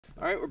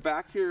All right, we're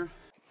back here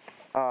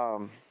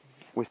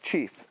with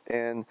Chief,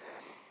 and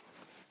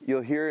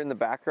you'll hear in the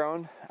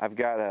background,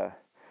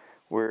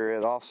 we're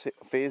at all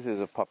phases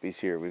of puppies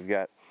here. We've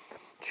got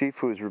Chief,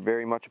 who's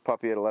very much a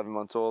puppy at 11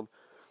 months old.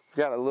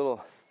 We've got a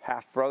little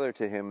half brother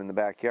to him in the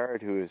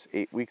backyard who is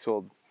 8 weeks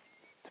old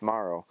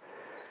tomorrow.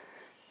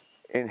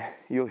 And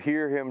you'll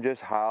hear him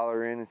just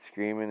hollering and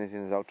screaming. He's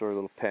in his outdoor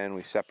little pen.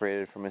 We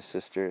separated from his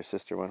sister. His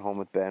sister went home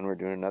with Ben. We're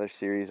doing another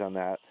series on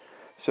that.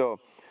 So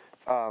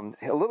a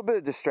little bit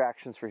of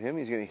distractions for him.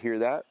 He's going to hear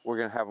that. We're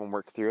going to have him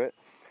work through it.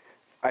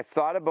 I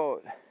thought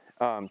about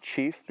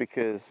Chief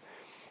because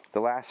the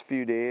last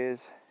few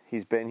days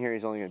he's been here.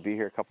 He's only going to be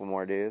here a couple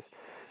more days.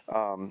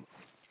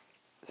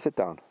 Sit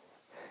down.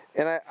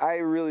 And I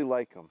really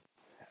like him.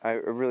 I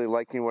really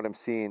liking what I'm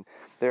seeing.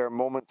 There are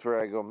moments where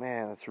I go,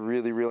 man, that's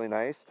really, really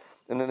nice.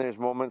 And then there's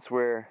moments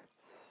where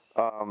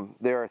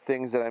there are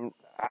things that I'm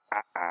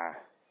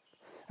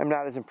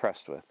not as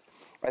impressed with.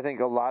 I think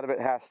a lot of it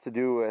has to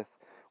do with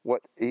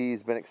what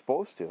he's been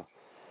exposed to.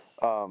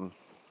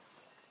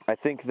 I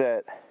think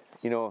that,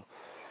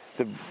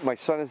 my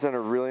son has done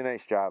a really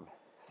nice job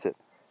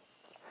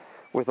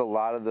with a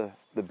lot of the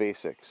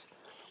basics.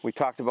 We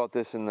talked about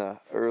this in the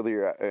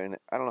earlier, and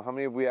I don't know how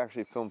many have we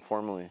actually filmed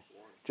formally?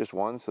 Just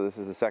one, so this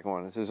is the second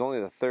one. This is only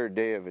the third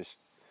day of his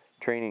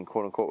training,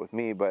 quote unquote, with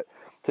me, but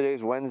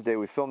today's Wednesday.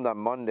 We filmed on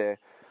Monday.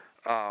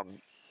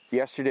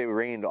 Yesterday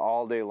rained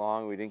all day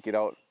long. We didn't get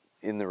out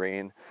in the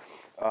rain.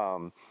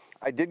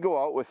 I did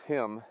go out with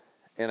him,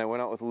 and I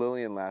went out with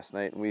Lillian last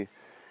night, and we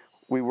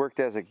worked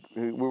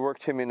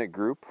him in a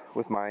group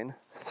with mine.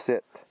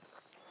 Sit.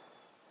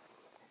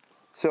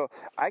 So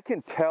I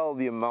can tell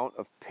the amount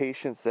of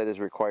patience that is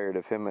required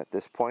of him at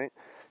this point.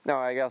 Now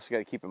I also got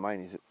to keep in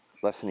mind he's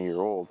less than a year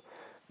old,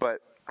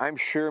 but I'm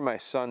sure my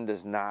son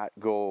does not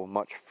go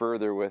much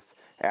further with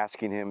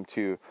asking him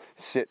to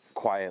sit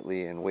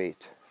quietly and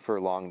wait for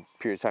long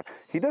periods of time.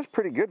 He does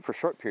pretty good for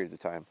short periods of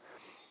time.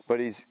 But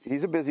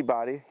he's a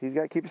busybody. He's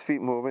got to keep his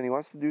feet moving. He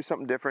wants to do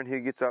something different. He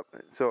gets up.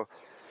 So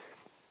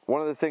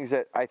one of the things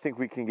that I think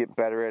we can get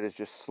better at is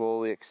just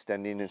slowly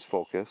extending his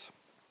focus.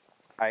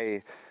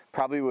 I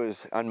probably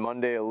was on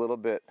Monday a little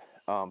bit,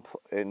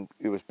 and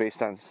it was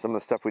based on some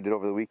of the stuff we did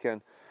over the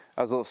weekend.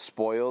 I was a little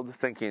spoiled,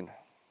 thinking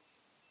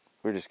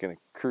we're just going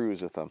to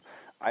cruise with them.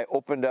 I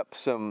opened up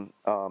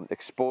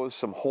exposed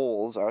some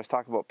holes. I was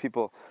talking about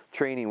people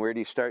training. Where do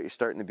you start? You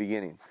start in the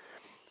beginning.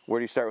 Where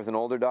do you start with an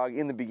older dog?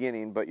 In the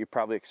beginning, but you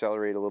probably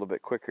accelerate a little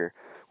bit quicker.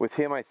 With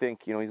him, I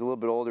think, he's a little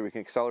bit older, we can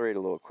accelerate a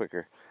little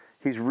quicker.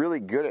 He's really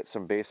good at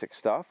some basic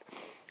stuff.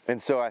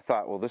 And so I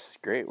thought, well, this is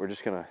great.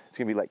 It's going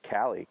to be like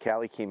Callie.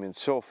 Callie came in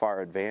so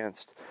far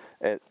advanced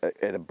at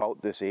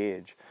about this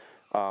age,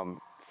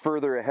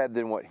 further ahead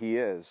than what he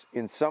is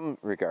in some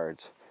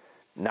regards,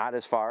 not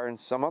as far in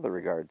some other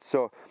regards.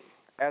 So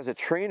as a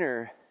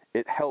trainer,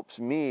 it helps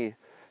me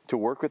to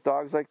work with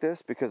dogs like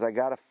this because I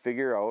got to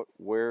figure out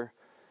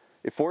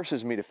it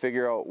forces me to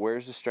figure out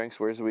where's the strengths,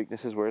 where's the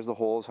weaknesses, where's the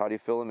holes, how do you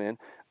fill them in.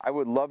 I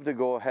would love to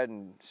go ahead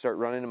and start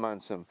running them on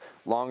some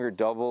longer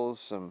doubles,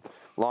 some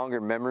longer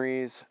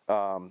memories,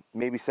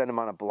 maybe send them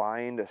on a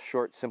blind, a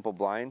short, simple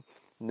blind.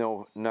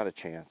 No, not a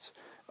chance.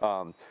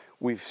 I've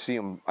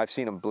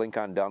seen him blink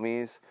on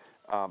dummies.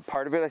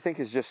 Part of it, I think,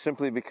 is just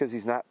simply because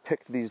he's not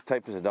picked these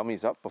types of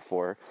dummies up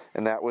before,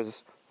 and that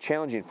was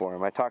challenging for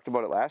him. I talked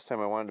about it last time.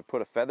 I wanted to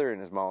put a feather in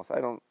his mouth. I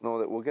don't know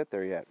that we'll get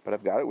there yet, but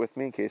I've got it with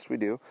me in case we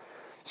do.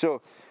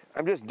 So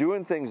I'm just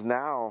doing things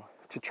now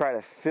to try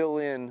to fill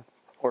in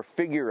or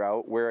figure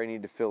out where I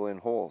need to fill in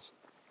holes.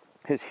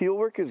 His heel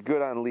work is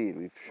good on lead.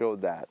 We've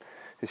showed that.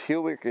 His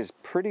heel work is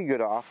pretty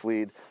good off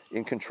lead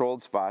in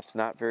controlled spots,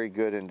 not very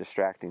good in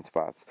distracting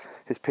spots.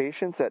 His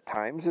patience at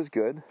times is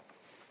good,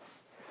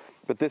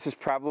 but this is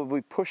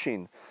probably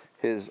pushing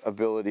his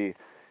ability.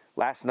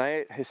 Last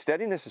night, his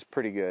steadiness is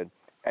pretty good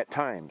at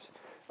times.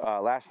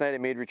 Last night I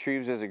made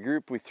retrieves as a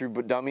group. We threw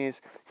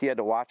dummies. He had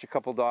to watch a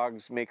couple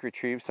dogs make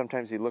retrieves.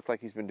 Sometimes he looked like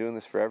he's been doing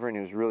this forever and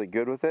he was really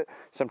good with it.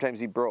 Sometimes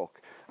he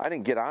broke. I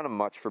didn't get on him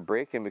much for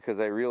breaking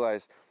because I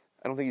realized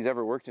I don't think he's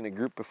ever worked in a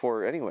group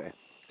before anyway.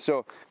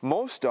 So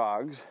most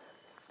dogs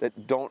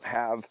that don't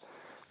have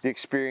the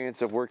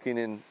experience of working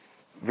in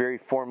very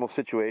formal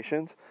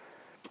situations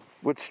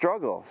would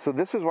struggle. So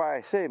this is why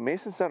I say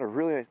Mason's done a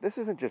really nice, this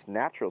isn't just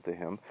natural to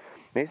him.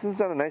 Mason's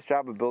done a nice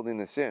job of building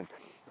this in.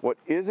 What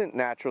isn't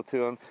natural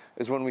to him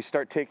is when we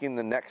start taking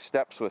the next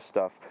steps with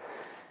stuff.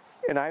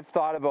 And I've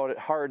thought about it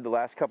hard the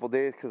last couple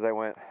days because I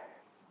went,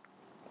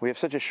 we have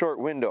such a short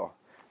window.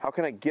 How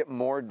can I get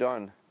more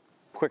done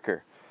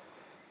quicker?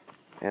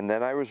 And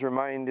then I was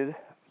reminded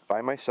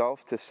by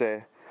myself to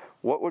say,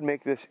 what would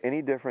make this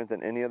any different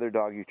than any other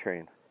dog you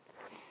train?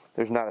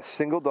 There's not a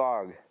single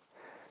dog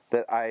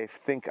that I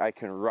think I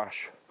can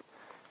rush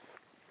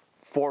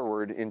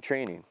forward in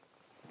training.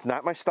 It's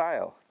not my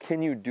style.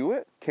 Can you do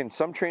it? Can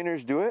some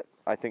trainers do it?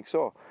 I think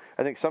so.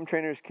 I think some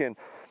trainers can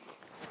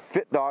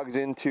fit dogs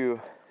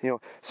into,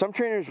 some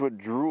trainers would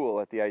drool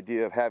at the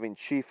idea of having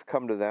Chief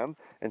come to them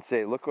and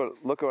say, look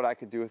what I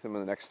could do with him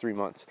in the next 3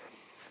 months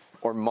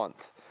or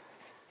month.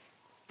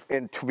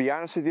 And to be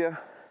honest with you,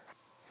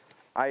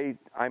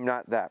 I'm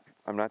not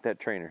that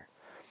trainer,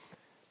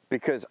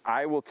 because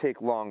I will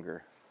take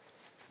longer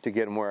to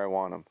get him where I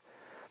want him,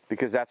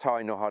 because that's how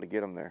I know how to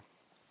get him there.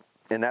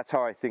 And that's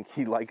how I think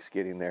he likes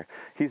getting there.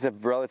 He's a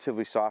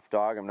relatively soft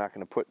dog. I'm not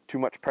going to put too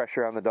much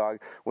pressure on the dog.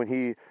 When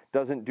he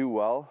doesn't do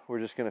well, we're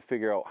just going to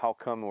figure out how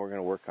come, and we're going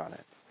to work on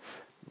it.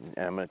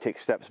 And I'm going to take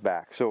steps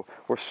back. So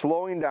we're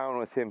slowing down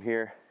with him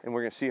here, and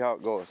we're going to see how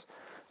it goes.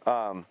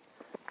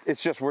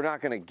 It's just we're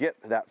not going to get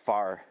that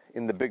far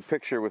in the big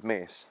picture with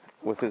Mace,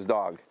 with his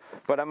dog.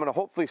 But I'm going to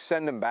hopefully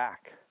send him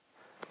back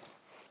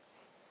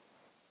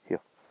here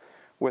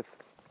with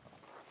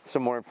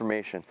some more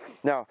information.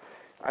 Now,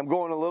 I'm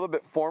going a little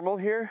bit formal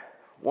here.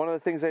 One of the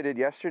things I did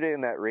yesterday in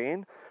that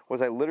rain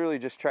was I literally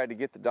just tried to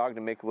get the dog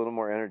to make a little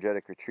more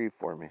energetic retrieve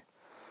for me.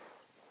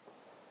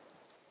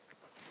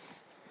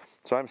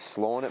 So I'm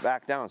slowing it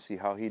back down, see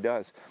how he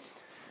does.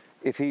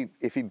 If he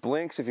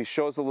blinks, if he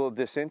shows a little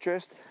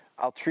disinterest,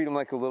 I'll treat him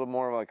like a little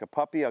more like a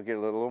puppy. I'll get a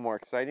little more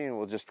exciting, and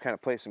we'll just kind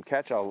of play some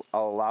catch. I'll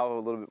allow a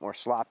little bit more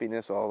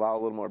sloppiness. I'll allow a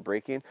little more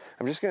breaking.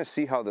 I'm just going to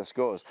see how this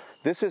goes.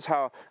 This is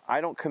how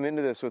I don't come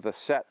into this with a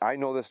set. I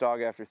know this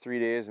dog after 3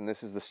 days, and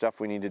this is the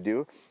stuff we need to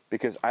do,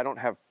 because I don't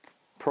have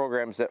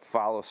programs that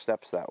follow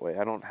steps that way.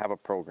 I don't have a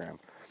program.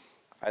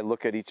 I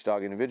look at each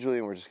dog individually,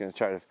 and we're just going to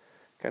try to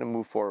kind of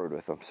move forward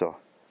with them. So,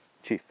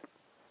 Chief,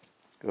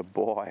 good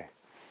boy.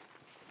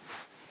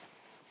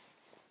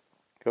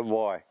 Good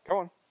boy. Come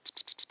on.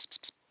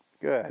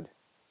 Good.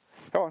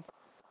 Come on.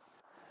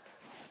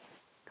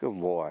 Good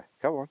boy.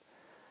 Come on.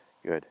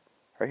 Good.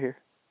 Right here.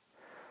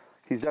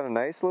 He's done a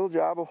nice little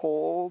job of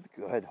hold.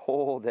 Good.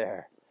 Hold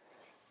there.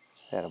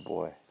 Atta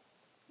boy.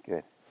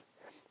 Good.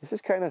 This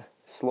is kind of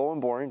slow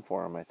and boring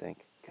for him, I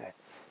think. Good.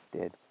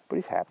 Did. But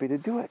he's happy to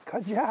do it.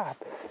 Good job.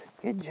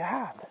 Good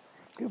job.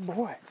 Good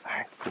boy. All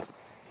right.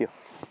 Heel.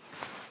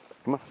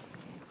 Come on.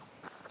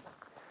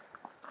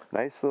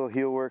 Nice little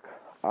heel work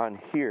on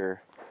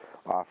here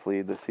off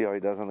lead. Let's see how he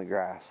does on the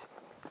grass.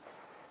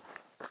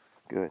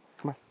 Good.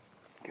 Come on.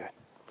 Good.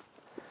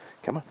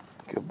 Come on.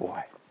 Good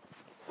boy.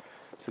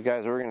 So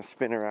guys, we're going to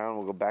spin around.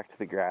 We'll go back to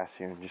the grass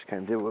here and just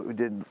kind of do what we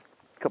did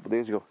a couple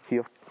days ago.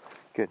 Heel.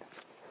 Good.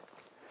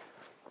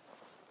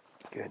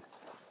 Good.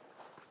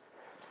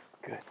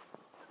 Good.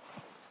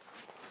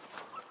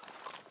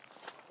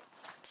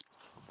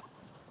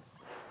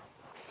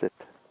 Sit.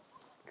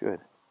 Good.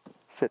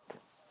 Sit.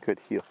 Good.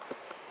 Heel.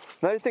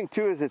 Another thing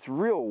too is it's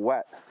real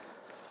wet.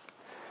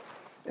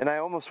 And I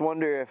almost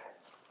wonder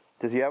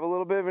does he have a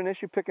little bit of an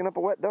issue picking up a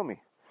wet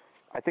dummy?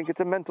 I think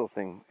it's a mental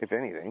thing, if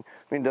anything.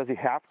 I mean, does he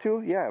have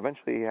to? Yeah,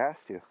 eventually he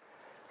has to.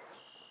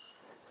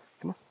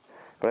 Come on.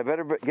 But I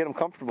better get him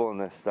comfortable in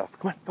this stuff.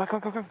 Come on, come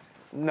on, come on.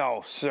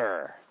 No,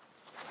 sir.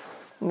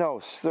 No,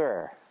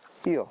 sir.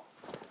 Heel.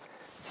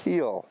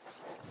 Heel.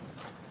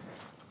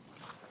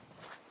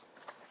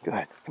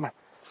 Good. Come on.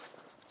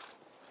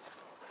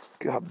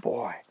 Good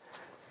boy.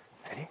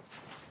 Ready?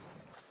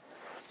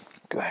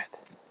 Good.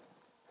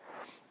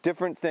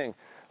 Different thing.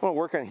 I'm going to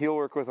work on heel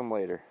work with him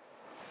later.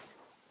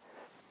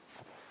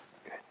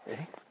 Good.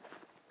 Ready?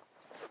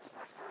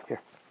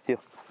 Here.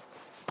 Heel.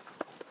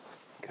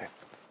 Good.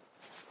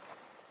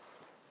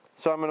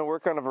 So I'm going to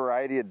work on a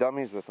variety of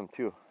dummies with him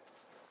too.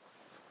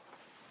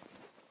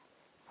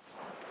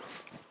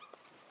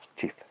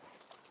 Chief.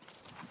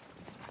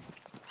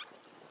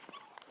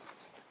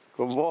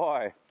 Good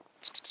boy.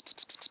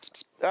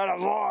 Atta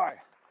boy.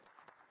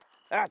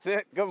 That's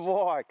it. Good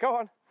boy. Come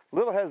on.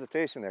 Little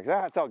hesitation there.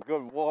 That's a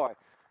good boy.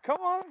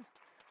 Come on.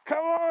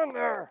 Come on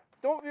there.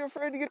 Don't be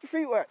afraid to get your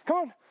feet wet. Come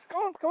on.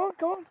 Come on. Come on.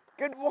 Come on.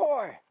 Good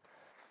boy.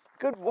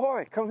 Good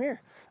boy. Come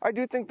here. I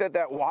do think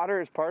that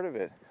water is part of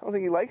it. I don't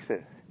think he likes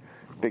it.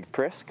 Big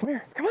Priss. Come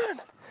here. Come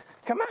on.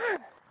 Come on.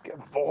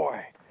 Good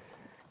boy.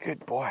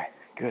 Good boy.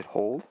 Good.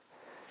 Hold.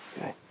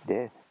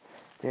 Good.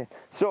 Did.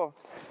 So,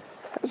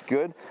 that was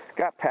good.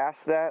 Got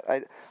past that.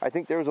 I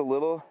think there was a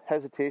little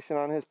hesitation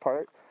on his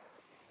part.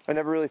 I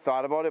never really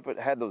thought about it, but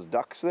had those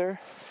ducks there.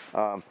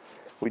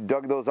 We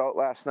dug those out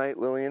last night,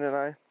 Lillian and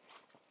I.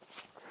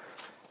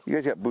 You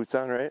guys got boots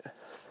on, right?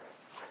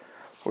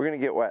 We're gonna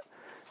get wet.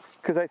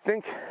 Because I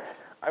think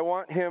I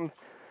want him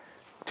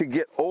to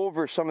get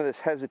over some of this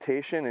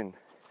hesitation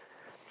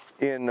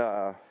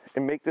and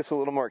make this a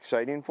little more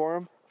exciting for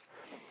him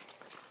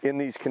in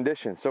these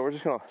conditions. So we're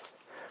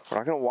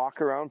not gonna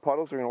walk around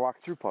puddles, we're gonna walk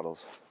through puddles.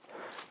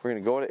 We're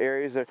going to go to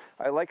areas that,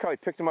 I like how he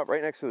picked him up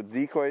right next to the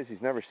decoys.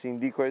 He's never seen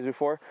decoys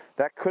before.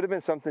 That could have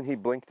been something he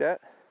blinked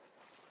at.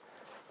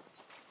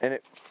 And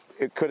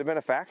it could have been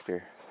a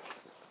factor.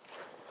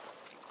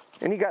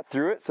 And he got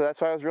through it, so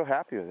that's why I was real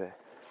happy with it.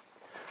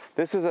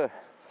 This is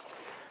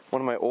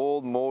one of my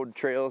old mowed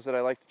trails that I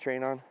like to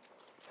train on.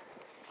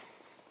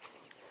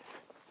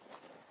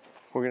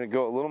 We're going to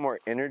go a little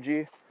more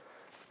energy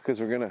because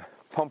we're going to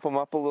pump them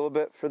up a little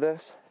bit for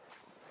this.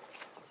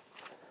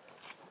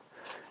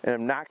 And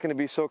I'm not going to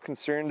be so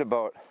concerned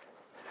about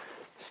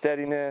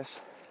steadiness.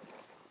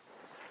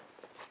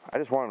 I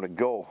just want him to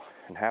go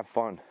and have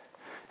fun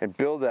and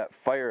build that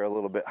fire a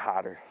little bit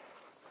hotter.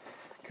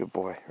 Good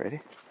boy. Ready?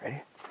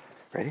 Ready?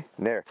 Ready?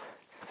 There.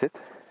 Sit.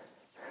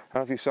 I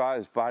don't know if you saw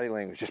his body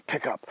language. Just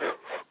pick up.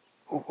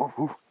 Ooh, ooh,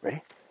 ooh.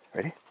 Ready?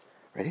 Ready?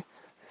 Ready?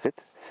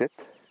 Sit, sit.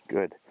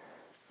 Good.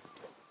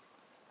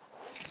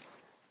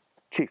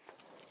 Chief.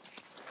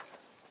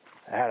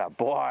 Atta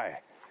boy.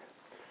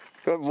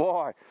 Good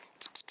boy.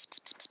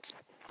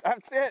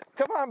 That's it.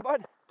 Come on,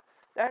 bud.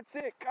 That's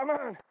it. Come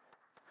on.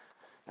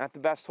 Not the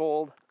best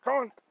hold. Come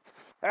on.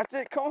 That's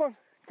it. Come on.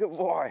 Good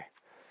boy.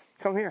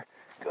 Come here.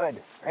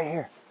 Good. Right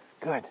here.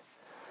 Good.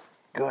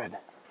 Good.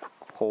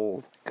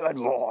 Hold. Good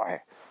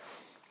boy.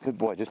 Good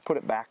boy. Just put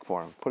it back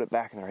for him. Put it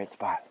back in the right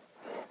spot.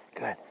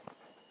 Good.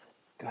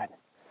 Good.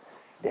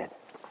 Did.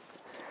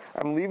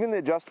 I'm leaving the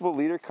adjustable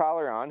leader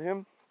collar on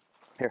him.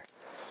 Here.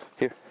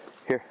 Here.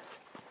 Here.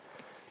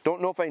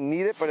 Don't know if I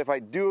need it, but if I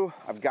do,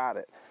 I've got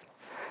it.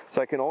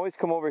 So I can always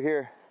come over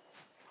here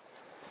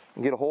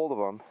and get a hold of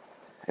him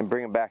and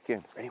bring him back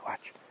in. Ready?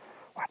 Watch.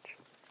 Watch.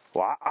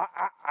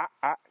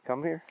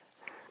 Come here.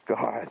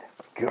 Good.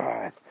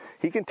 Good.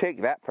 He can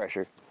take that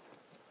pressure.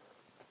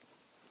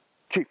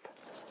 Chief.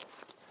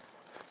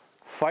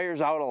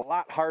 Fires out a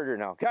lot harder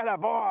now. Got a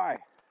boy.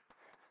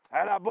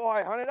 Got a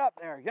boy. Hunt it up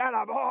there. Got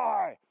a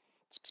boy.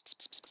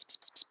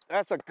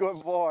 That's a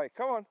good boy.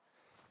 Come on.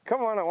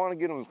 Come on. I want to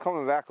get him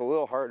coming back a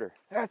little harder.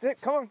 That's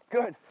it. Come on.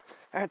 Good.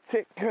 That's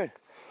it. Good.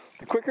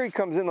 The quicker he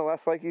comes in, the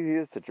less likely he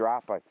is to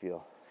drop, I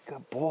feel.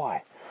 Good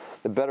boy.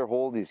 The better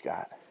hold he's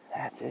got.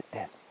 That's it,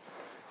 then.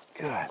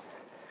 Good.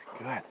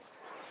 Good.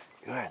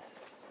 Good.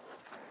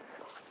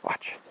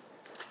 Watch.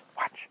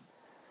 Watch.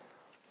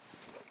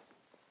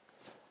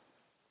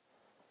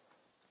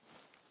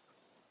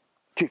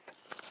 Chief.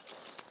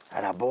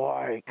 Atta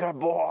boy. Good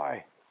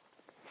boy.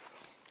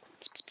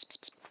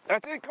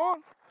 That's it. Come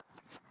on.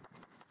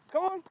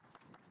 Come on.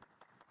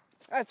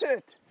 That's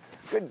it.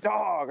 Good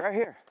dog. Right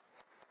here.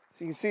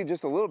 So you can see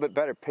just a little bit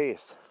better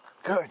pace.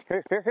 Good.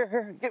 Here, here, here,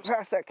 here. Get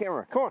past that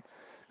camera. Come on.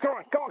 Come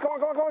on. Come on. Come on.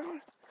 Come on. Come on. Come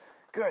on.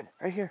 Good.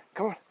 Right here.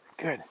 Come on.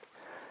 Good.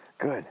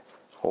 Good.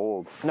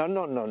 Hold. No,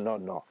 no, no, no,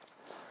 no.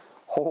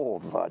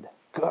 Hold, bud.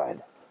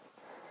 Good.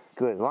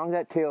 Good. As long as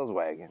that tail's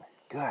wagging.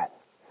 Good.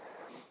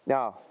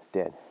 Now,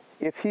 Dad,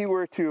 if he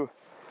were to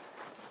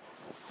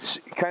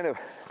kind of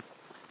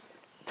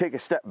take a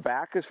step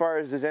back as far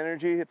as his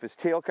energy, if his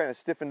tail kind of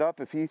stiffened up,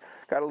 if he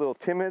got a little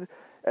timid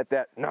at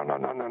that, no, no,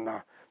 no, no,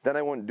 no, then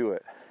I wouldn't do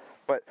it.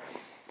 But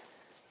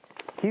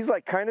he's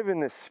like kind of in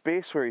this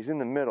space where he's in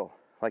the middle.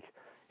 Like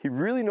he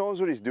really knows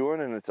what he's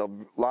doing, and it's a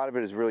lot of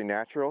it is really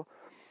natural.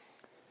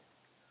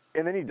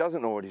 And then he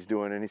doesn't know what he's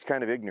doing, and he's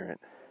kind of ignorant.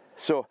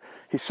 So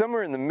he's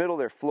somewhere in the middle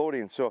there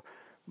floating. So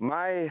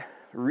my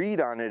read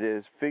on it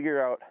is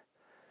figure out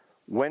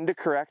when to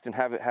correct and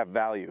have it have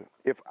value.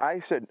 If I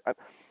said,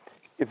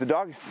 if the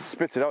dog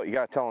spits it out, you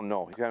got to tell him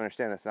no. You got to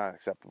understand that's not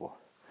acceptable.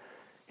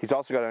 He's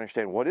also got to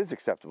understand what is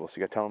acceptable, so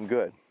you got to tell him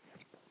good.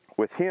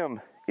 With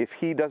him, if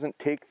he doesn't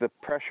take the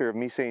pressure of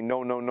me saying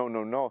no, no, no,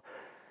 no, no,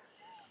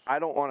 I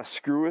don't want to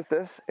screw with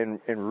this and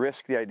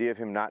risk the idea of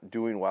him not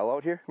doing well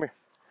out here. Come here.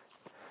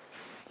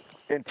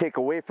 And take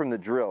away from the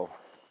drill.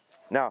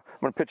 Now, I'm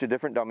going to pitch a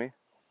different dummy.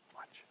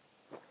 Watch.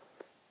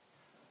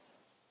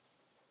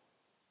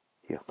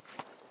 Heel.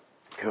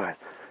 Good.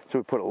 So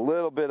we put a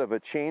little bit of a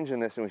change in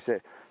this and we say,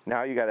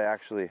 now you got to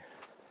actually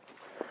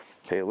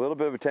pay a little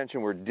bit of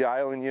attention. We're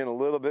dialing in a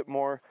little bit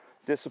more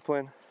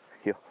discipline.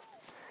 Heel.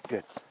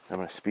 Good. I'm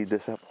going to speed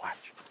this up.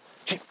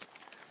 Watch.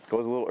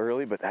 Goes a little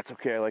early, but that's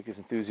okay. I like his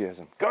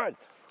enthusiasm. Good.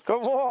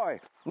 Good boy.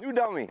 New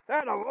dummy.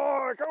 Atta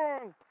boy. Come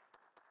on.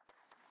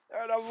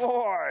 Atta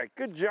boy.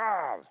 Good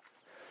job.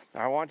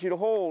 Now I want you to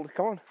hold.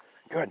 Come on.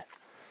 Good.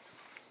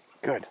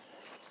 Good.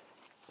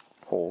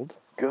 Hold.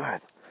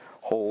 Good.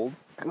 Hold.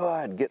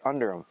 Good. Get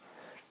under him.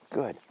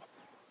 Good.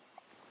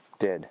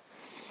 Did.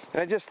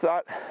 And I just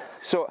thought,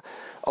 so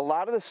a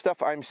lot of the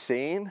stuff I'm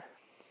saying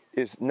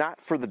is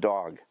not for the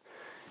dog.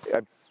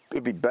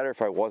 It'd be better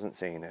if I wasn't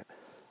saying it.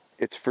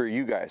 It's for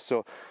you guys.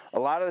 So a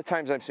lot of the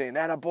times I'm saying,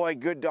 atta boy,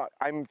 good dog.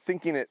 I'm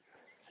thinking it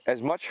as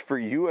much for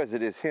you as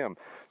it is him.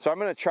 So I'm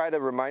going to try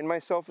to remind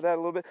myself of that a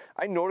little bit.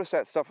 I notice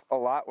that stuff a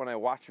lot when I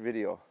watch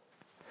video.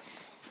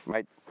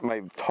 My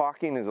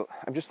talking is,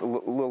 I'm just a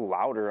little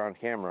louder on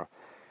camera.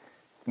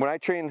 When I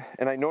train,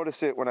 and I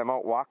notice it when I'm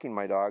out walking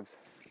my dogs,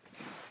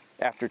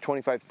 after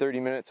 25, 30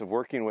 minutes of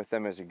working with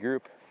them as a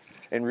group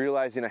and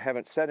realizing I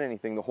haven't said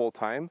anything the whole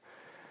time,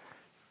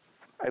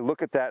 I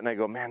look at that and I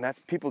go, man,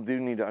 people do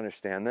need to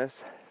understand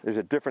this. There's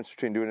a difference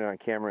between doing it on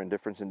camera and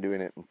difference in doing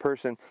it in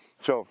person.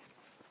 So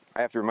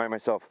I have to remind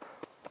myself,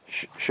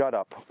 shut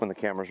up when the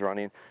camera's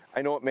running.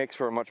 I know it makes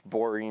for a much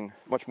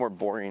more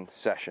boring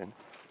session.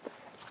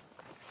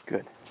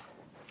 Good.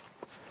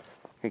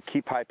 And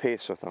keep high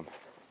pace with them.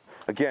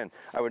 Again,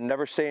 I would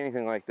never say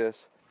anything like this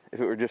if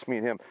it were just me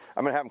and him.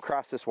 I'm gonna have him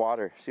cross this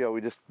water. See how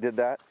we just did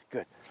that?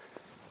 Good.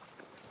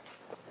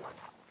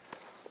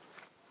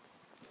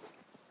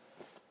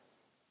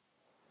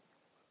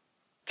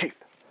 Chief.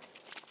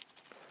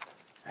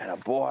 Atta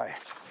boy.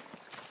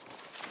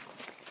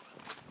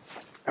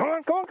 Come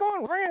on, come on, come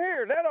on, bring it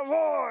here. Atta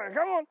boy,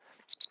 come on.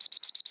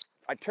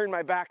 I turned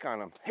my back on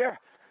him. Here,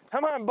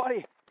 come on,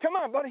 buddy. Come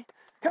on, buddy.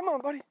 Come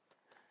on, buddy.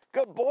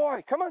 Good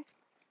boy. Come on.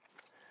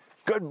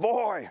 Good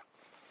boy.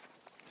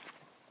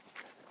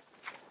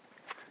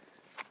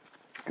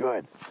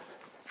 Good.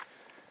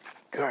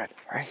 Good.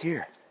 Right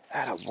here.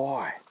 Atta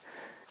boy.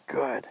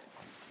 Good.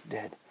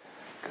 Did.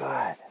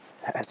 Good.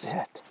 That's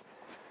it.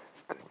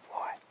 Good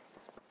boy.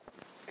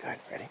 Good.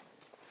 Ready?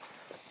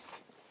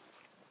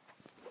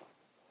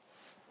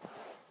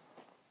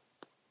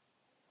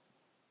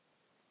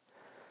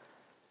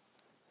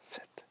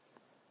 Sit.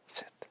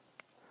 Sit.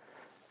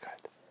 Good.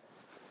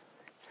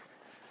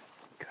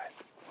 Good.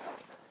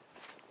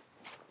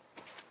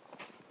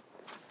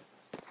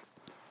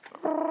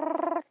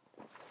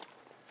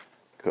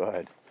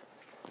 Good.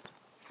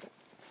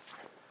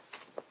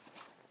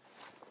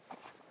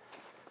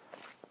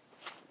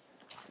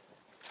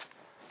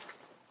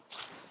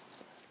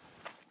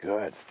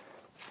 Good.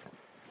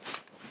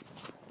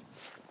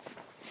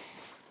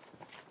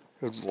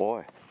 Good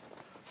boy.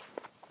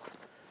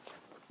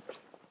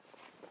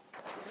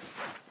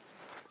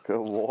 Good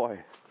boy.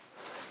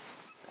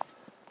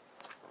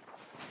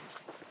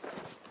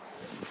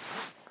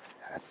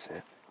 That's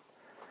it.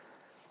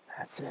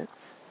 That's it.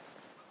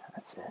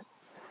 That's it.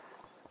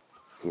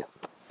 Heel.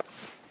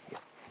 Heel.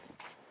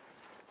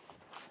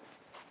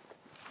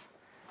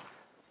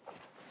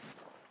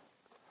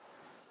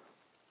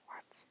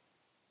 Watch.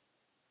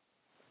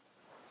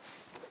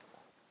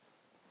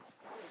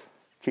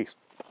 Cheese.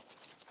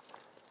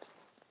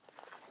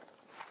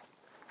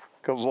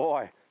 Good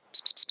boy.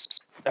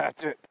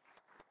 That's it.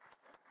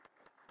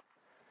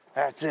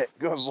 That's it.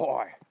 Good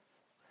boy.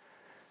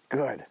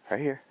 Good. Right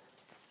here.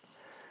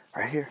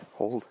 Right here.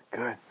 Hold.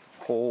 Good.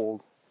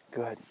 Hold.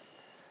 Good.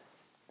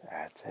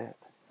 That's it.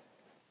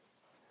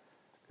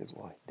 Good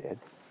boy. Dead.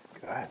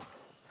 Good.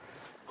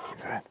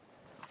 Good.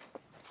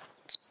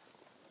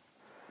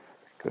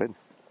 Good.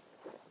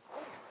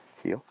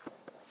 Heel.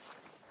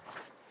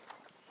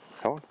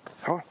 Come on.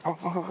 Come on. Come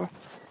on. Come on.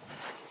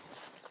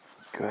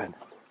 Good.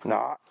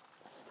 Not.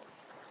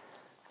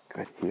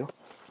 Good. Heel.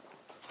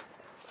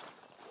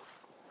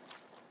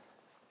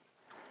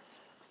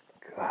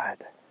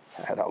 Good.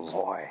 Atta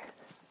boy.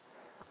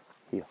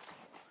 Heel.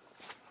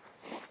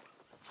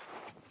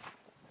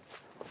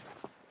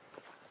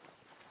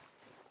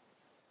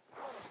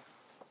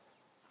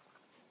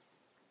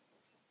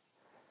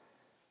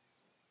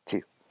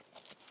 Chew.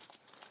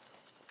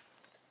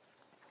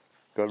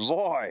 Good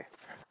boy.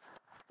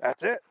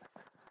 That's it.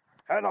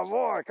 Atta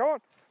boy. Come on.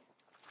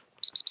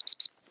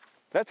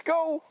 Let's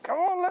go. Come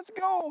on, let's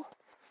go.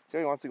 So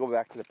he wants to go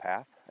back to the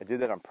path. I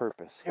did that on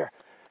purpose. Here.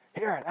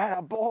 Here.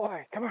 Atta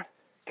boy. Come on.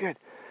 Good.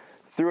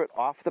 Threw it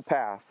off the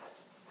path.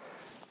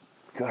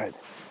 Good.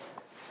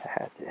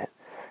 That's it.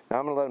 Now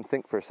I'm going to let him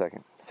think for a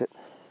second. Sit.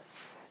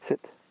 Sit.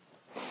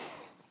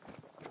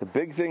 The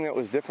big thing that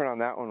was different on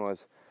that one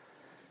was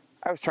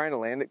I was trying to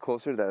land it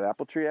closer to that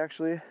apple tree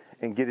actually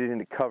and get it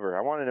into cover.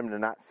 I wanted him to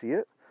not see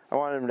it. I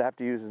wanted him to have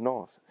to use his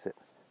nose. Sit.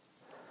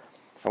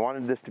 I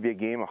wanted this to be a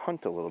game of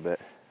hunt a little bit.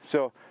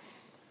 So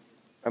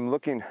I'm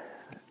looking,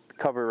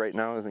 cover right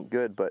now isn't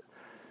good, but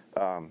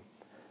we're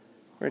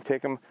going to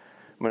take him.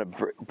 I'm going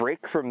to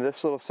break from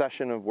this little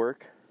session of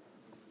work.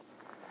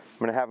 I'm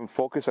going to have him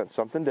focus on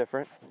something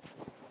different.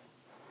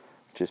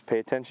 Just pay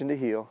attention to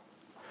heel.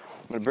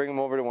 I'm going to bring him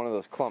over to one of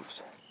those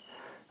clumps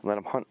and let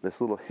him hunt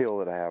this little hill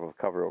that I have of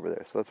cover over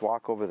there. So let's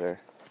walk over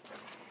there.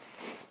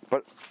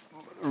 But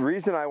the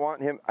reason I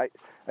want him,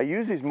 I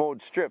use these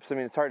mowed strips. I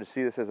mean, it's hard to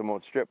see this as a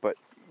mowed strip, but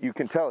you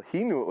can tell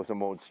he knew it was a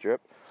mowed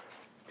strip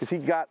because he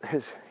got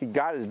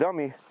his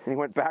dummy and he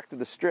went back to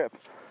the strip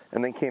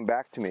and then came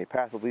back to me,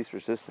 path of least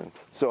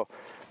resistance. So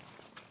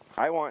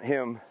I want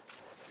him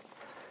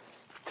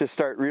to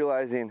start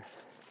realizing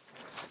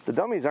the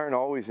dummies aren't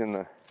always in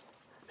the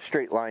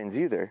straight lines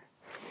either.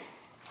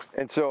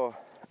 And so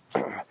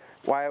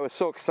why I was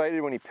so excited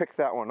when he picked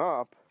that one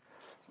up,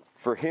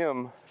 for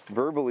him,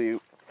 verbally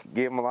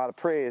gave him a lot of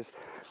praise,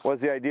 was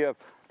the idea of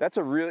that's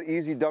a real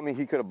easy dummy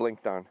he could have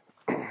blinked on.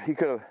 He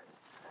could have,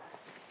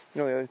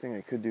 you know, the other thing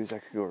I could do is I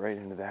could go right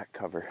into that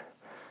cover.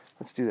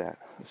 Let's do that.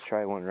 Let's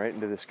try one right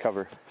into this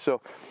cover.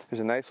 So there's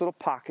a nice little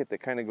pocket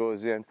that kind of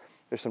goes in.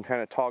 There's some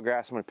kind of tall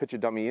grass. I'm going to pitch a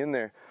dummy in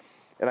there.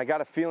 And I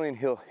got a feeling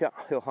he'll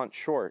hunt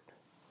short.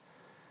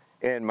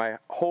 And my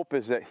hope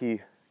is that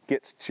he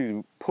gets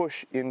to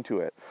push into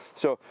it.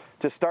 So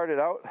to start it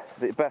out,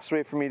 the best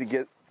way for me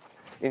to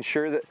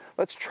ensure that,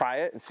 let's try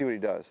it and see what he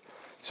does.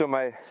 So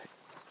I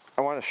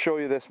want to show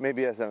you this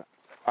maybe as an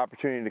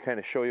opportunity to kind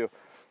of show you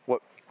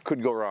what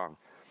could go wrong.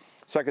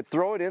 So I could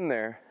throw it in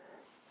there.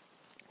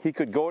 He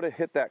could go to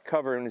hit that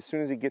cover, and as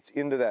soon as he gets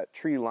into that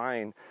tree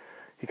line,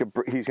 he's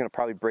going to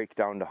probably break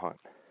down to hunt.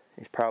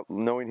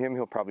 Knowing him,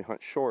 he'll probably hunt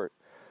short.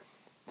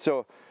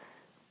 So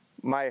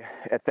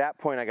at that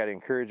point, I got to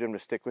encourage him to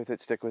stick with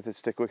it, stick with it,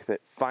 stick with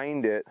it,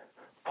 find it,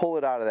 pull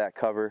it out of that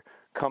cover,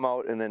 come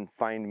out, and then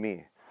find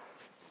me.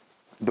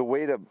 The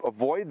way to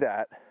avoid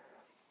that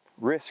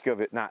risk of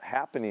it not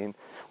happening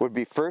would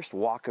be first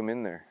walk him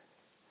in there,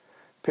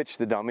 pitch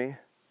the dummy,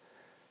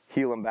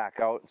 heel him back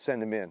out, and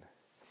send him in.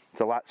 It's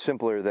a lot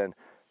simpler than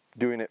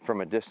doing it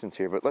from a distance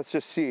here, but let's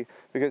just see,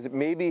 because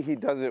maybe he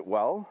does it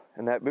well,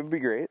 and that would be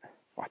great.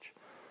 Watch.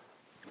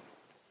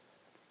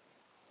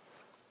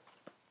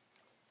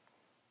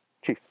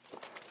 Chief.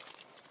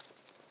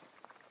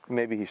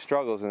 Maybe he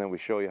struggles, and then we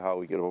show you how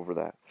we get over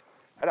that.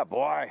 Atta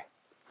boy.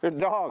 Good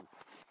dog.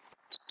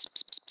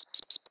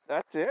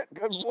 That's it.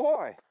 Good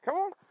boy. Come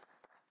on.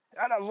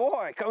 Atta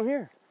boy. Come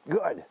here.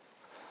 Good.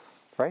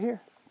 Right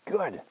here.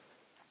 Good.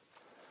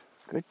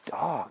 Good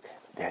dog.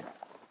 Dead.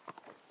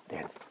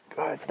 Dead.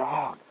 Good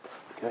dog.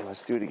 Good.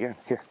 Let's do it again.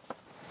 Here.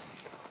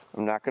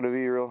 I'm not going to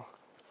be real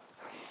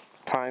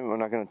time. I'm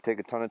not going to take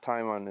a ton of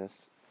time on this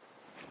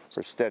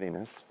for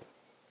steadiness.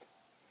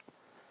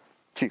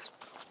 Chief.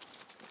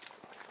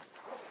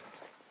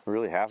 I'm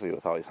really happy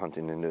with how he's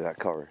hunting into that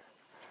cover.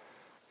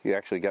 He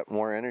actually got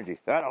more energy.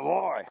 That a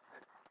boy!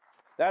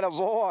 That a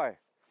boy!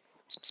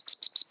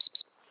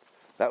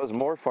 That was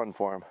more fun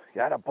for him.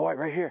 That a boy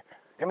right here.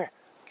 Come here.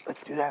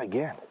 Let's do that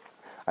again.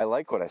 I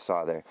like what I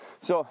saw there.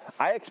 So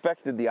I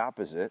expected the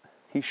opposite.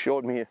 He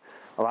showed me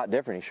a lot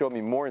different. He showed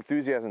me more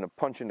enthusiasm to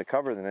punch into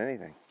cover than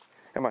anything.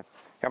 Come on.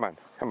 Come on.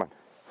 Come on.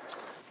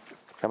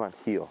 Come on.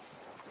 Heel.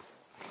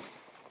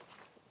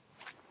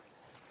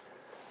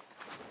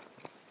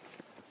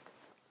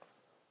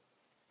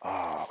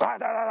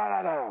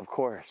 Oh, of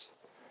course.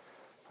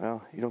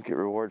 Well, you don't get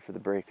reward for the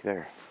break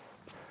there.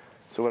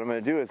 So what I'm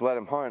going to do is let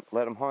him hunt,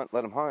 let him hunt,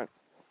 let him hunt.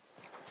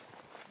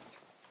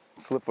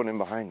 Slip one in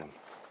behind him.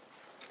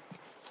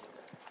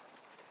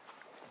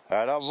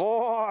 Atta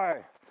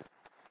boy!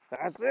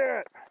 That's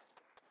it!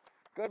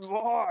 Good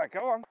boy,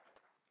 come on.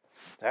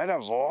 Atta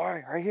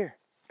boy, right here.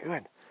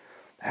 Good.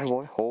 Atta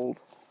boy, hold,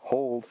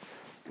 hold.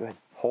 Good.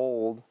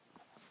 Hold.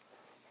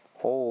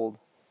 Hold.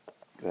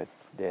 Good.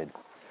 Dead.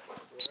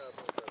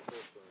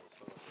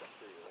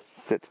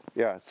 Sit.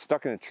 Yeah, it's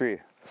stuck in a tree.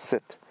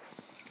 Sit.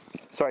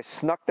 So I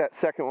snuck that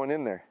second one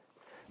in there.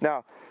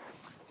 Now,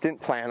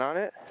 didn't plan on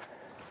it.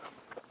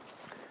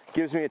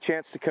 Gives me a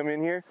chance to come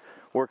in here,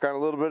 work on a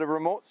little bit of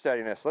remote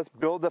steadiness. Let's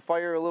build the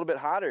fire a little bit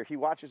hotter. He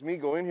watches me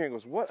go in here and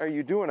goes, what are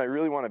you doing? I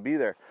really want to be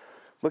there.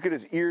 Look at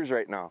his ears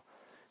right now.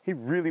 He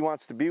really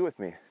wants to be with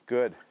me.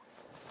 Good.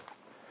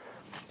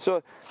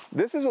 So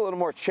this is a little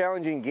more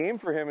challenging game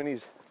for him, and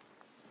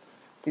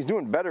he's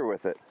doing better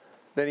with it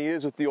than he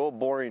is with the old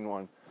boring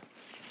one.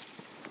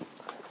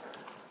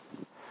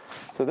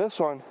 So this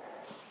one,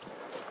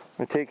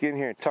 I'm going to take in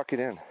here and tuck it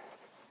in.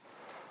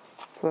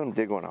 Let's let him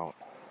dig one out.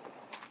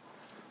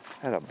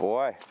 Atta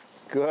boy.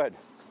 Good.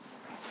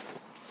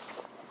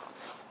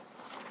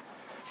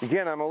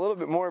 Again, I'm a little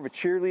bit more of a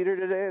cheerleader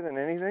today than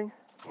anything.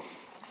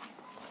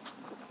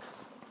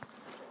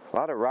 A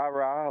lot of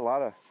rah-rah, a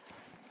lot of...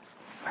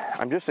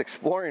 I'm just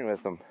exploring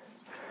with them.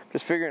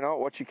 Just figuring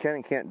out what you can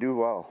and can't do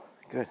well.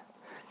 Good.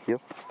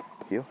 Heel.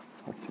 Heel.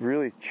 Let's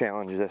really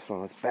challenge this one.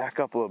 Let's back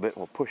up a little bit and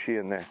we'll push you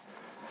in there.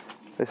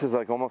 This is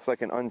like almost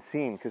like an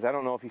unseen, because I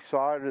don't know if he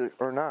saw it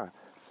or not.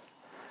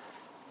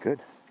 Good.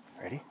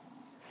 Ready?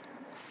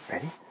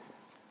 Ready?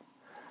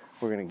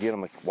 We're going to get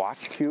him a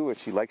watch cue,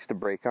 which he likes to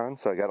break on,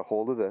 so I got a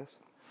hold of this.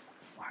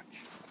 Watch.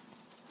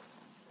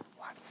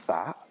 Watch.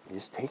 Ah,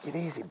 just take it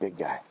easy, big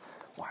guy.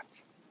 Watch.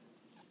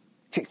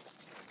 Chief.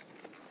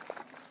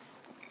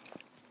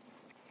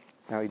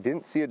 Now, he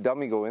didn't see a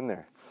dummy go in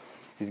there.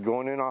 He's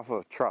going in off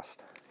of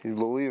trust. He's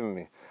believing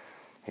me.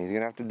 He's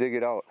going to have to dig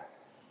it out.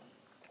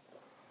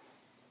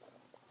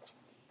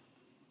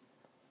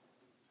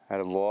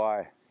 Atta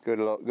boy. Good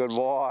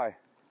boy.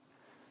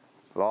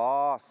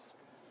 Loss.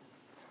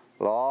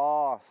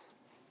 Loss.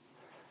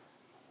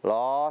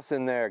 Loss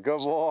in there. Good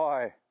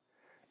boy.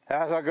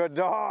 That's a good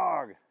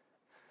dog.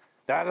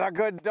 That's a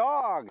good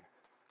dog.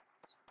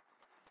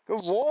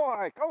 Good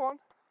boy. Come on.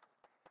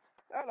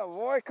 Atta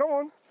boy. Come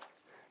on.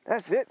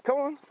 That's it. Come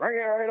on. Bring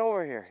it right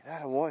over here.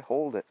 Atta boy.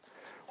 Hold it.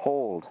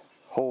 Hold.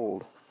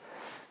 Hold.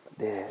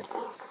 Dead.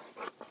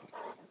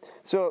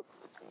 So,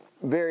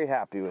 very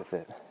happy with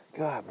it.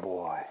 Good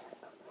boy.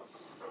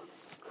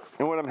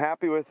 And what I'm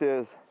happy with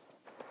is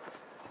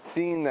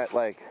seeing that,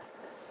 like,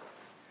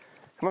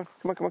 come on,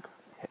 come on, come on.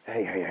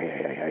 Hey, hey, hey,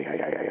 hey, hey, hey,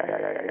 hey,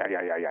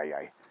 hey, hey, hey,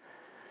 hey.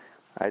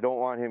 I don't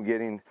want him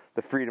getting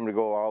the freedom to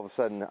go all of a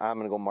sudden, I'm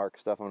going to go mark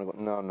stuff. I'm going to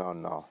go, no, no,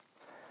 no.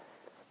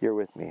 You're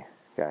with me,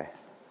 guy.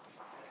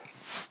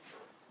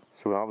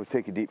 So I'll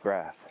take a deep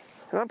breath.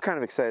 And I'm kind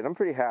of excited. I'm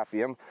pretty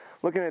happy. I'm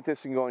looking at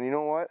this and going, you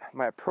know what?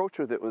 My approach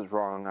with it was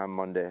wrong on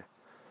Monday.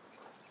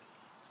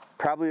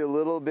 Probably a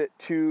little bit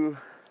too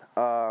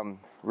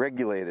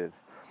regulated.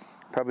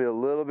 Probably a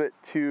little bit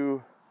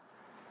too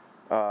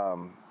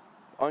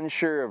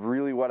unsure of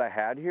really what I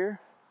had here.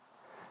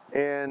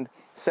 And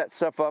set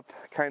stuff up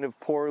kind of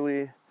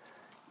poorly.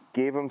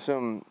 Gave him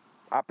some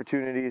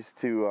opportunities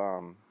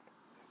to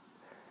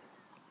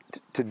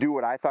do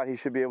what I thought he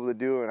should be able to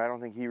do, and I don't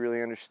think he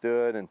really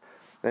understood. And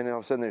then all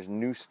of a sudden there's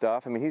new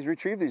stuff. I mean, he's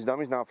retrieved these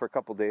dummies now for a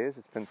couple days.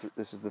 It's been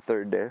this is the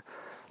third day.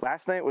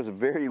 Last night was a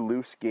very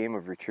loose game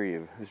of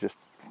retrieve. It was just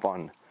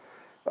fun.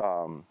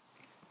 And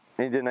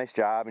he did a nice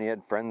job, and he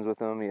had friends with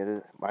him. He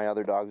had my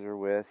other dogs were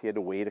with. He had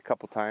to wait a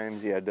couple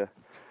times. He had to,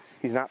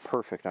 He's not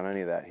perfect on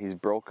any of that. He's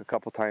broke a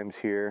couple times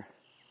here.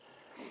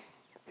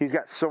 He's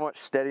got so much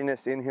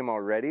steadiness in him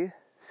already.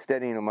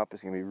 Steadying him up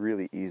is going to be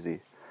really easy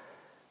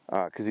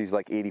because he's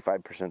like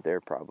 85%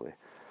 there probably.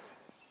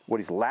 What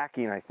he's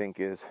lacking, I think,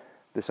 is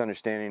this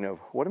understanding of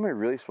what am I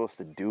really supposed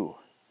to do?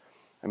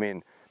 I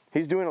mean,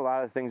 he's doing a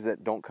lot of things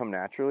that don't come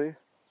naturally.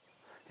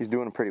 He's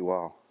doing them pretty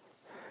well,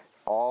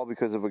 all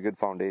because of a good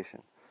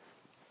foundation.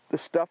 The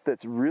stuff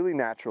that's really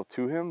natural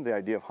to him, the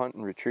idea of hunt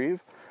and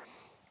retrieve,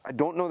 I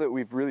don't know that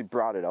we've really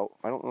brought it out.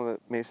 I don't know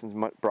that Mason's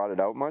brought it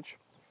out much.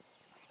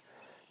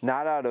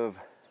 Not out of,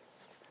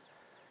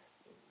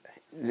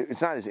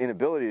 it's not his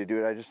inability to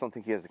do it, I just don't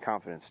think he has the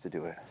confidence to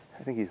do it.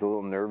 I think he's a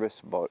little nervous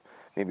about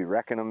maybe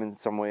wrecking them in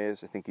some ways.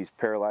 I think he's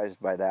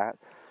paralyzed by that.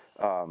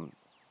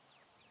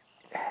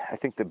 I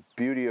think the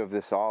beauty of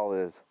this all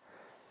is,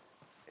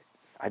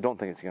 I don't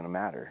think it's going to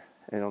matter.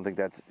 I don't think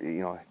that's, you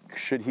know,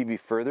 should he be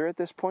further at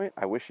this point?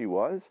 I wish he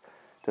was.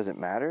 Does it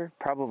matter?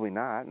 Probably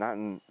not. Not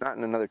in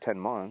another 10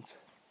 months.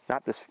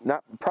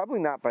 Probably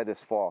not by this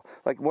fall.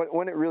 Like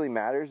when it really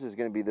matters is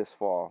going to be this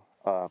fall.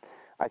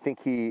 I think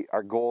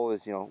our goal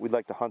is, you know, we'd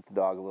like to hunt the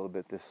dog a little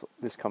bit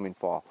this coming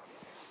fall.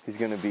 He's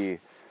going to be,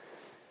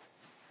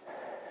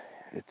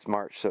 it's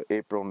March, so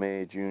April,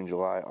 May, June,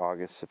 July,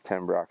 August,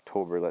 September,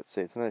 October, let's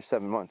say. It's another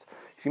 7 months.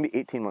 He's going to be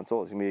 18 months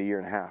old. He's going to be a year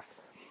and a half.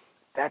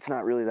 That's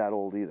not really that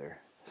old either.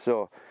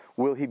 So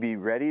will he be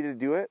ready to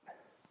do it?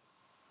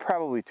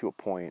 Probably to a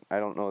point. I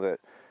don't know that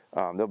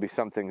there'll be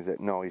some things that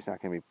no, he's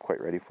not going to be quite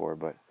ready for,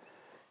 but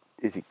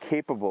is he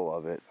capable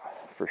of it?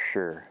 For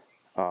sure.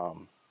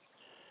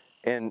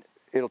 And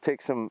it'll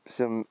take some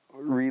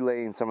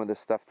relaying some of this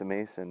stuff to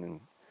Mason, and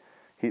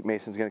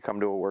Mason's going to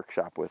come to a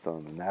workshop with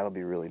him, and that'll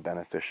be really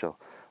beneficial.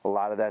 A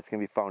lot of that's going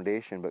to be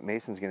foundation, but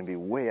Mason's going to be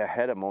way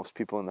ahead of most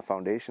people in the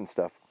foundation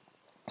stuff.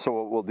 So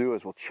what we'll do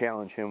is we'll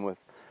challenge him with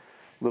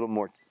a little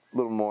more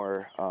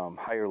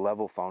higher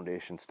level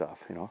foundation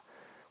stuff, you know.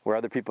 Where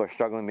other people are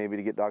struggling maybe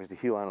to get dogs to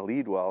heel on a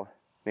lead well,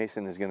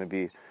 Mason is going to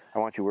be, I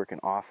want you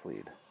working off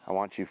lead. I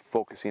want you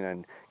focusing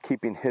on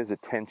keeping his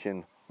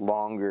attention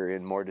longer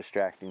in more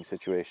distracting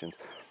situations.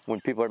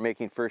 When people are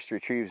making first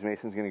retrieves,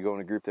 Mason's going to go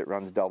in a group that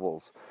runs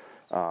doubles.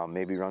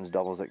 Maybe runs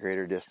doubles at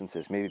greater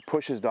distances. Maybe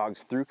pushes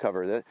dogs through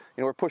cover. That,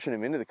 you know, we're pushing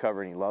him into the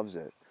cover and he loves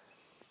it.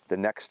 The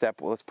next step,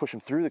 well, let's push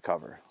him through the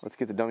cover. Let's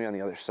get the dummy on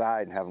the other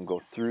side and have him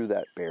go through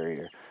that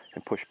barrier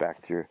and push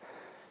back through.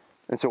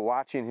 And so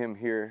watching him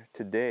here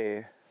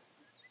today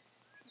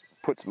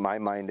puts my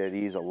mind at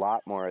ease a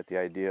lot more at the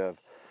idea of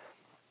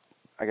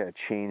I got to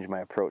change my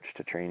approach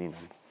to training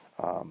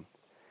him.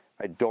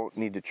 I don't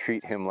need to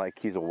treat him like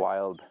he's a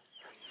wild,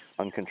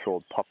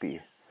 uncontrolled puppy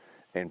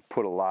and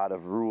put a lot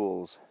of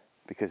rules,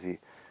 because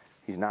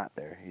he's not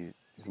there.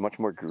 He's much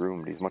more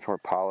groomed. He's much more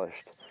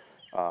polished.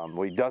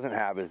 What he doesn't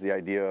have is the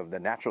idea of the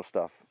natural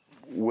stuff,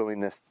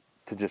 willingness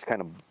to just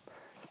kind of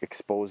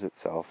expose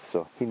itself.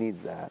 So he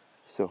needs that.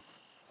 So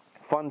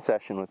fun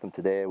session with him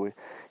today.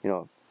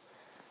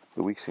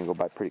 The weeks can go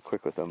by pretty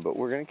quick with them, but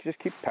we're going to just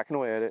keep pecking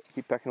away at it.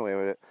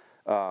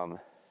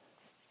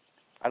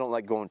 I don't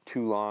like going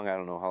too long. I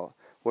don't know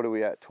what are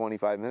we at,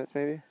 25 minutes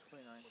maybe?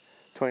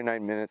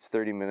 29 minutes,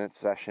 30 minutes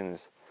session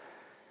is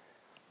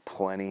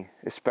plenty,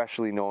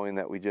 especially knowing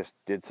that we just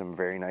did some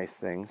very nice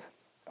things.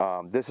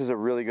 This is a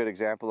really good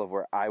example of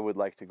where I would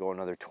like to go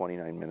another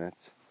 29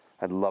 minutes.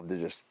 I'd love to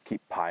just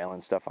keep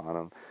piling stuff on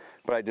them,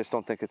 but I just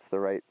don't think it's the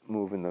right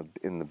move in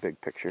the big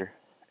picture.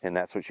 And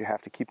that's what you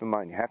have to keep in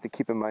mind. You have to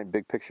keep in mind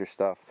big picture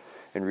stuff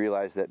and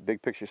realize that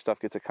big picture stuff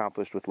gets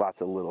accomplished with lots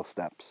of little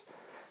steps.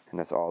 And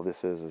that's all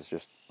this is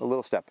just a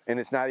little step. And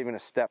it's not even a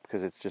step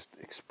because it's just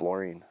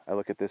exploring. I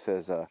look at this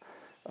as a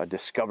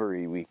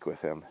discovery week with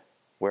him.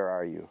 Where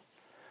are you?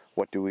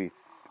 What do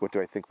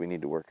I think we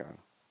need to work on?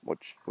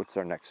 What's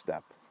our next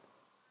step?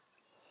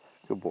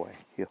 Good boy,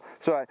 heel.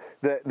 So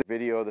the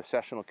video, the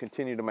session will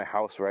continue to my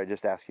house where I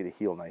just ask you to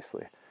heel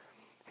nicely.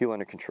 Heel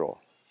under control.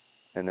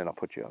 And then I'll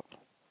put you up.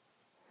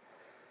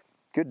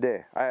 Good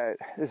day.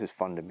 This is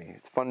fun to me.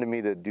 It's fun to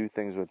me to do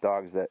things with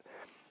dogs that,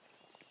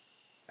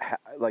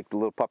 like the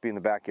little puppy in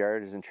the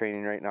backyard is in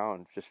training right now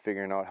and just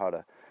figuring out how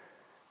to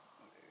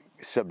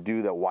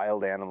subdue the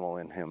wild animal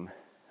in him.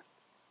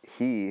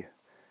 He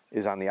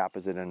is on the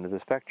opposite end of the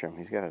spectrum.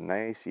 He's got a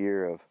nice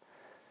year of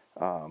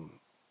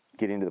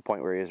getting to the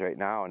point where he is right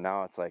now, and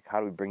now it's like, how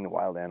do we bring the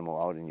wild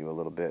animal out in you a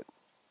little bit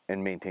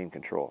and maintain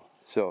control?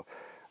 So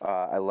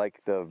I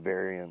like the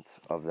variance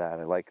of that.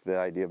 I like the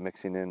idea of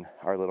mixing in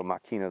our little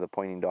Makina, the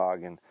pointing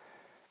dog, and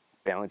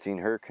balancing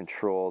her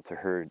control to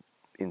her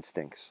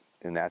instincts.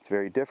 And that's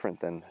very different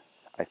than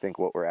I think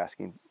what we're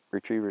asking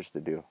retrievers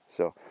to do.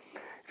 So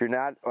if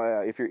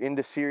you're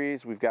into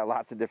series, we've got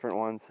lots of different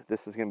ones.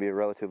 This is going to be a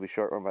relatively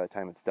short one by the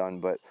time it's done,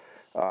 but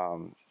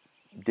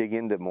dig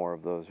into more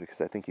of those,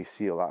 because I think you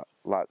see a lot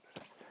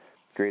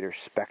greater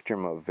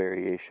spectrum of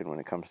variation when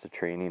it comes to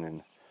training.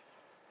 And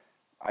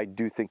I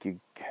do think if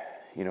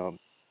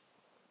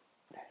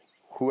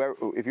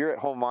you're at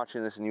home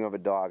watching this and you have a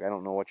dog, I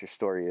don't know what your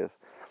story is,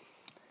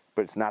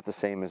 but it's not the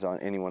same as on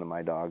any one of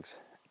my dogs.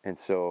 And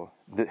so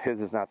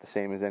his is not the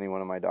same as any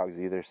one of my dogs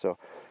either. So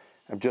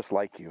I'm just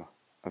like you.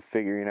 I'm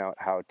figuring out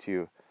how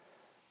to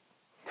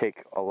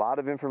take a lot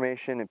of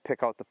information and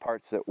pick out the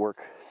parts that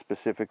work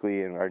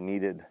specifically and are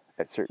needed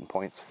at certain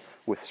points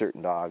with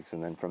certain dogs,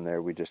 and then from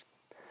there we just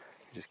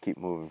keep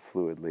moving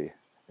fluidly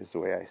is the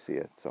way I see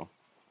it. So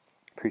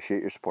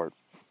appreciate your support.